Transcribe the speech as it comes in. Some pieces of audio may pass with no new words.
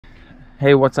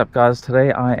Hey, what's up guys?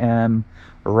 Today I am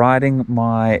riding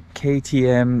my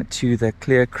KTM to the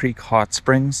Clear Creek Hot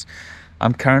Springs.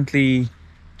 I'm currently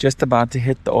just about to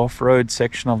hit the off-road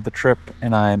section of the trip,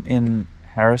 and I'm in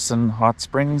Harrison Hot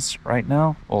Springs right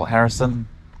now. Well, Harrison,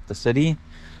 the city.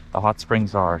 The hot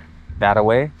springs are that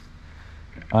away,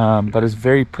 but it's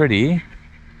very pretty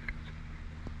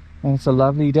and it's a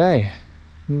lovely day.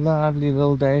 Lovely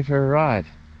little day for a ride.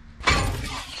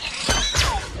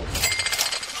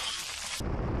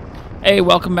 Hey,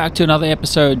 welcome back to another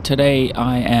episode. Today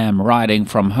I am riding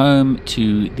from home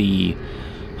to the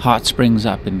hot springs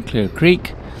up in Clear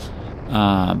Creek.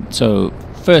 So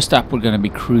first up, we're going to be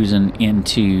cruising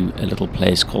into a little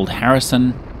place called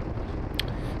Harrison,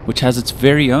 which has its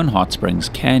very own hot springs.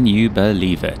 Can you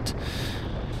believe it?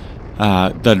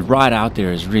 The ride out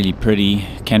there is really pretty,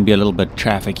 can be a little bit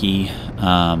trafficy,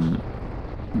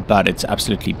 but it's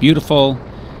absolutely beautiful.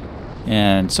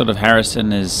 And sort of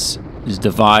Harrison is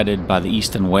divided by the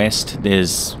east and west.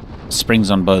 There's springs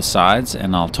on both sides,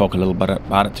 and I'll talk a little bit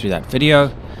about it through that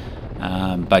video.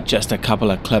 But just a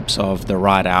couple of clips of the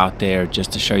ride out there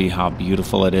just to show you how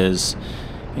beautiful it is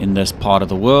in this part of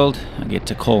the world. I get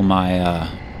to call my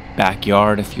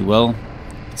backyard, if you will.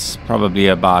 It's probably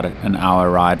about an hour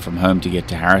ride from home to get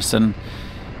to Harrison,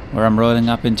 where I'm rolling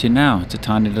up into now. It's a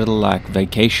tiny little like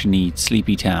vacation-y,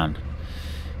 sleepy town.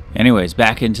 Anyways,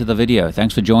 back into the video.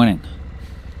 Thanks for joining.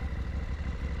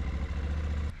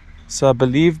 So I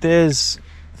believe there's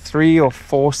 3 or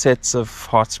 4 sets of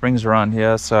hot springs around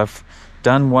here. So I've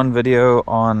done one video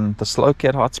on the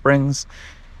Slowcat hot springs.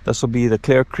 This will be the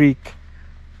Clear Creek.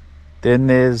 Then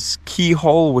there's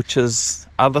Keyhole, which is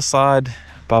other side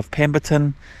above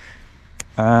Pemberton.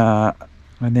 And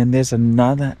then there's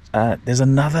another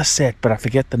set, but I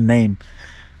forget the name,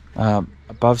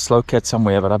 above Slowcat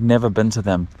somewhere, but I've never been to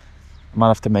them. I might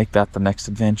have to make that the next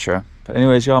adventure. But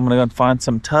anyways, y'all, I'm gonna go and find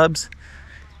some tubs.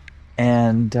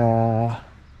 And yeah,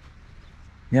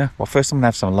 well, first I'm gonna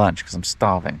have some lunch because I'm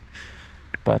starving.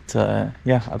 But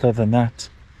yeah, other than that,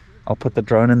 I'll put the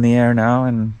drone in the air now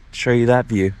and show you that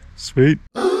view. Sweet.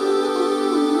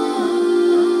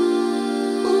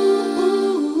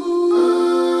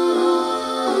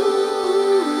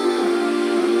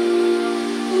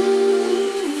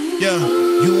 Yeah,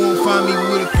 you won't find me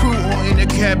with a crew or in the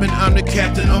cabin. I'm the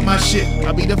captain of my ship.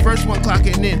 I'll be the first one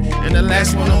clocking in and the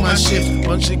last one on my shift.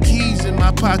 Bunch of keys in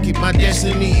my pocket, my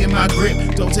destiny in my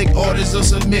grip. Don't take orders or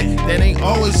submit, that ain't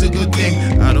always a good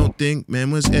thing. I don't think man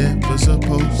was ever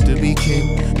supposed to be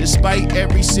king. Despite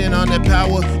every sin on the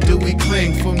power, do we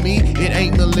cling? For me, it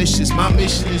ain't malicious. My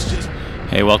mission is just...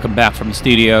 Hey, welcome back from the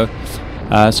studio.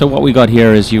 So what we got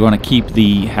here is you want to keep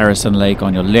the Harrison Lake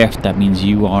on your left. That means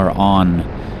you are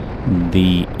on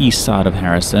the east side of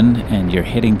Harrison and you're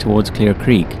heading towards Clear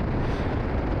Creek.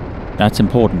 That's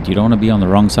important. You don't want to be on the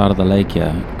wrong side of the lake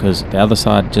here, because the other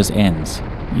side just ends.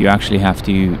 You actually have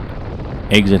to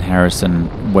exit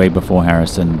Harrison way before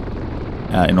Harrison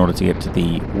in order to get to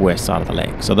the west side of the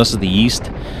lake. So this is the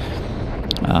east.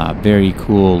 Very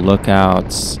cool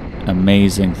lookouts,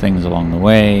 amazing things along the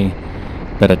way,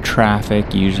 bit of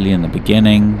traffic usually in the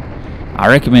beginning. I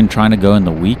recommend trying to go in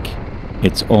the week.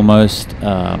 It's almost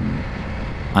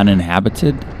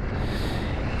uninhabited,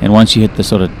 and once you hit the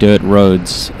sort of dirt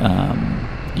roads,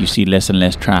 you see less and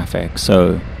less traffic.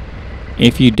 So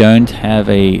if you don't have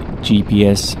a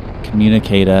GPS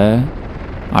communicator,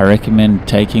 I recommend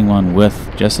taking one with,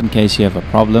 just in case you have a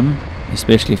problem,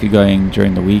 especially if you're going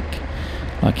during the week.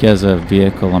 Like here's a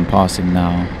vehicle I'm passing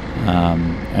now,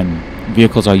 and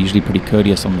vehicles are usually pretty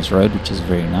courteous on this road, which is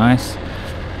very nice.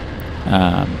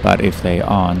 But if they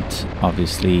aren't,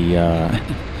 obviously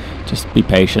just be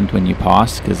patient when you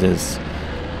pass, because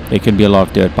there can be a lot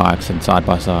of dirt bikes and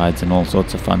side-by-sides and all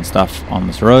sorts of fun stuff on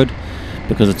this road,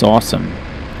 because it's awesome.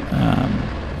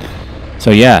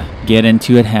 So yeah, get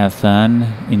into it, have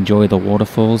fun, enjoy the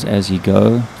waterfalls as you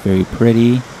go. Very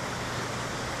pretty.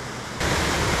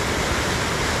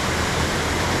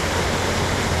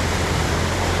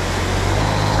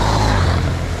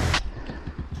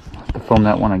 Film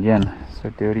that one again, so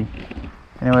dirty.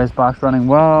 Anyways, bike's running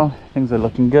well, things are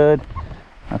looking good.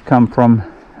 I've come from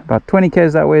about 20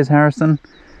 k's that way is Harrison,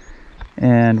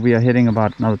 and we are heading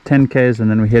about another 10 k's, and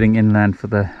then we're heading inland for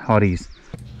the hotties.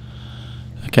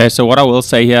 Okay, so what I will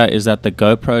say here is that the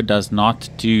GoPro does not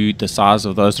do the size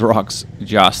of those rocks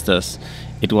justice.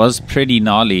 It was pretty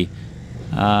gnarly,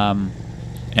 and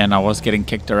I was getting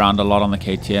kicked around a lot on the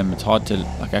KTM. It's hard to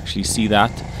like actually see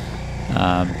that,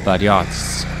 but yeah,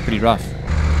 it's pretty rough.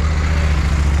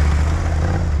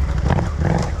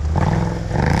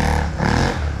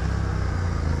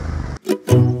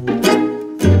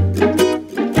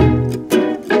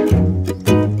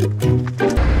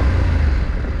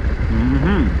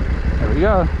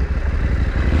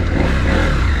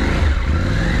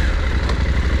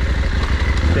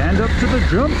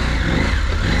 Jump.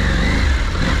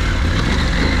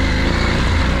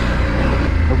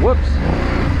 Whoops.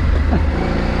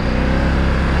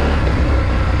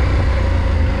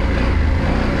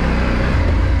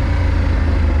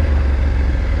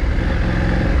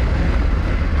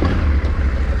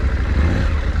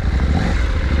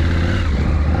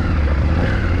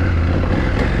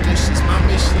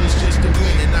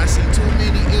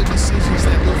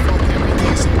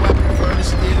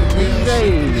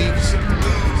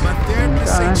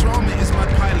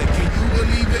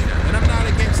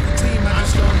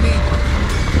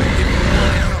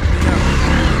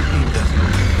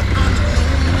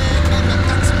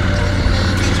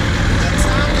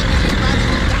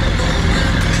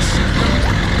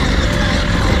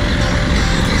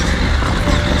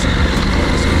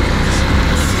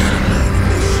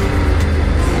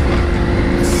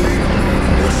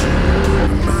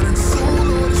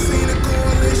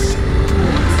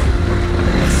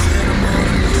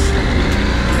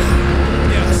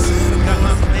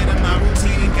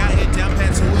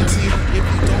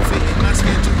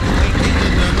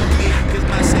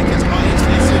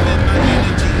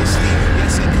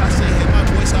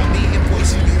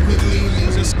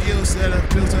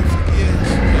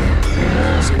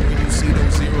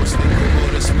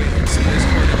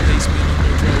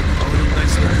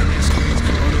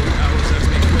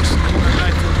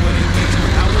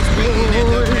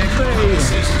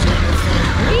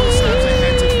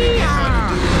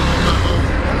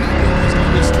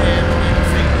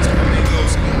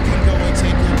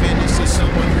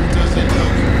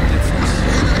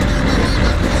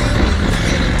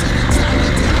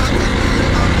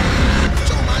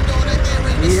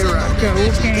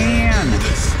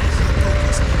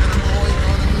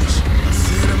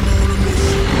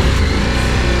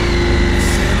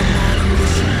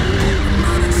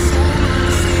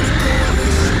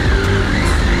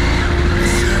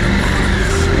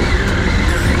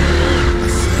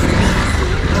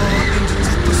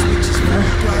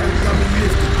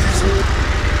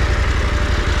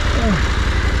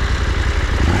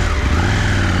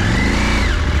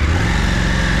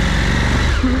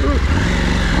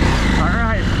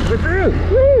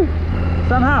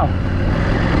 Somehow.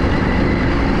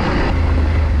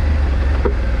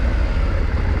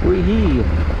 Wee-hee.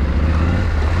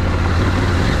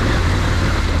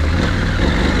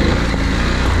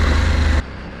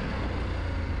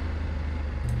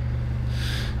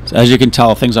 So as you can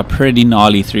tell, things are pretty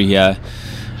gnarly through here.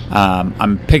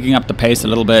 I'm picking up the pace a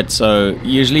little bit, so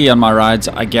usually on my rides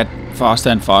I get faster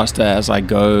and faster as I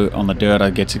go on the dirt. I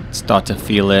get to start to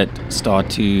feel it, start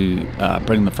to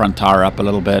bring the front tire up a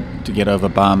little bit to get over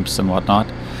bumps and whatnot.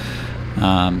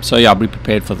 So yeah, I'll be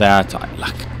prepared for that.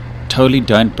 Totally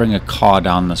don't bring a car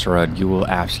down this road. You will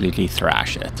absolutely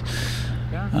thrash it.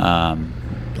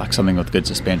 Like something with good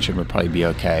suspension would probably be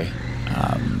okay.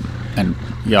 And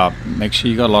yeah, make sure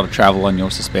you got a lot of travel on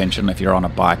your suspension if you're on a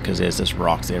bike, because there's just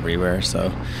rocks everywhere, so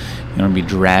you don't want to be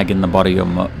dragging the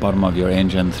bottom of your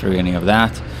engine through any of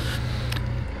that.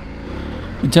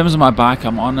 In terms of my bike,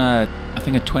 I'm on I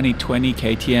think a 2020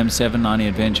 KTM 790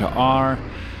 Adventure R.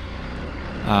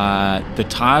 The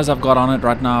tires I've got on it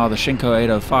right now are the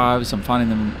Shinko 805s. I'm finding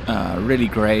them really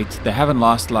great. They haven't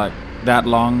lasted like that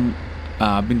long.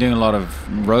 I've been doing a lot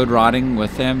of road riding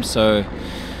with them, so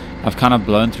I've kind of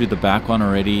blown through the back one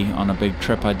already on a big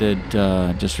trip I did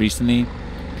just recently.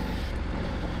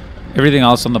 Everything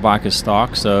else on the bike is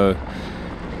stock, so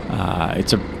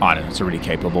it's a really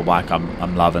capable bike.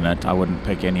 I'm loving it. I wouldn't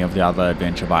pick any of the other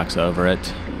adventure bikes over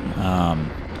it.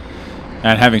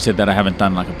 And having said that, I haven't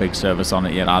done like a big service on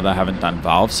it yet either. I haven't done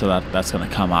valves, so that's going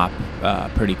to come up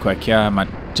pretty quick here. I might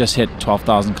just hit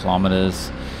 12,000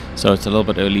 kilometers. So it's a little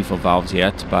bit early for valves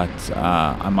yet, but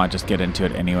I might just get into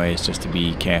it anyways just to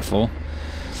be careful.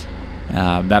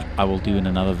 That I will do in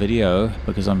another video,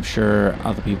 because I'm sure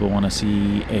other people want to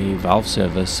see a valve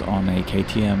service on a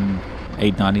KTM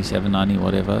 890, 790,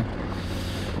 whatever.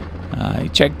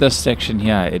 Check this section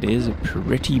here. It is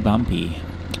pretty bumpy.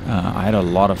 I had a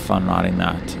lot of fun riding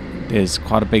that. There's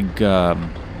quite a big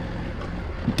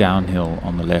downhill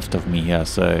on the left of me here,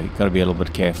 so you've got to be a little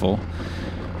bit careful.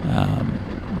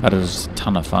 But it was a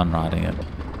ton of fun riding it.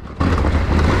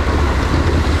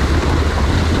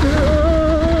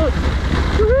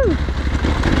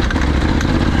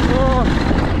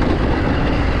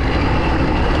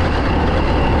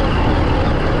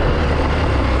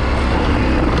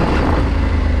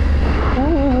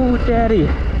 Oh, daddy.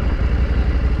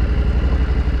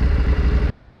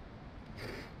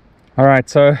 All right,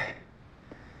 so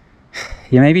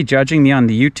you may be judging me on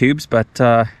the YouTubes, but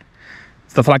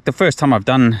it's like the first time I've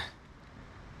done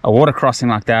a water crossing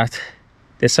like that.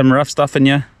 There's some rough stuff in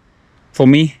here. For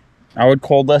me, I would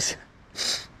call this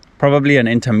probably an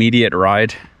intermediate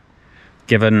ride,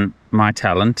 given my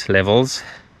talent levels.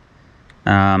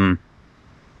 I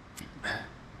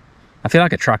feel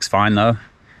like a truck's fine though.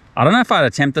 I don't know if I'd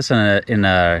attempt this in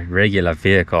a regular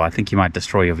vehicle. I think you might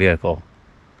destroy your vehicle.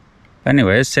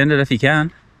 Anyways, send it if you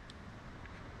can.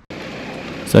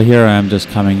 So here I am just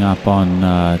coming up on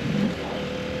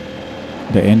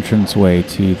the entranceway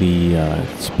to the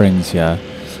springs here.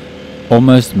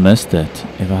 Almost missed it.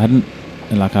 If I hadn't,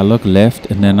 like, I look left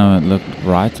and then I look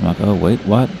right, I'm like, oh wait,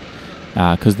 what?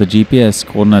 Because the GPS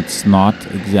coordinates not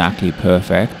exactly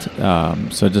perfect,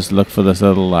 so just look for this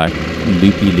little like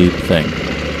loopy loop thing,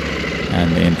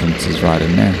 and the entrance is right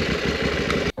in there.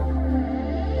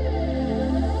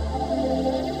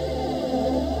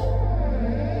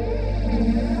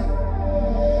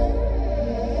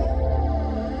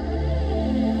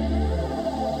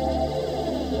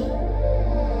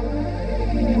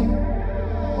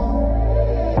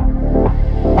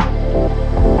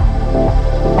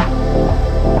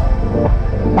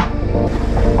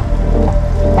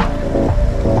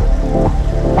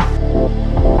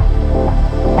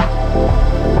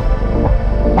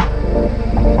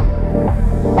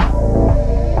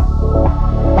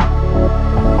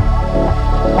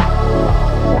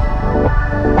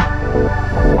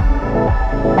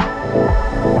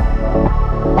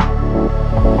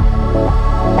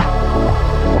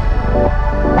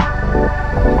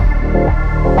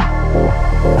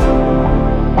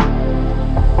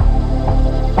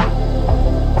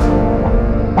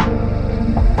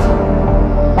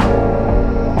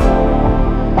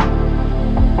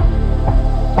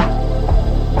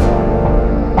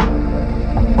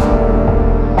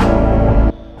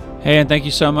 Hey, and thank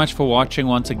you so much for watching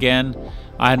once again.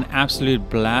 I had an absolute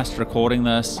blast recording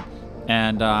this,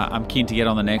 and I'm keen to get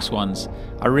on the next ones.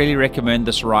 I really recommend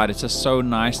this ride. It's just so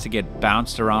nice to get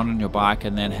bounced around on your bike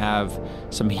and then have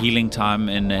some healing time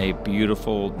in a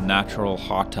beautiful natural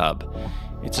hot tub.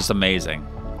 It's just amazing.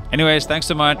 Anyways, thanks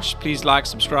so much. Please like,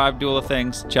 subscribe, do all the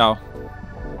things. Ciao.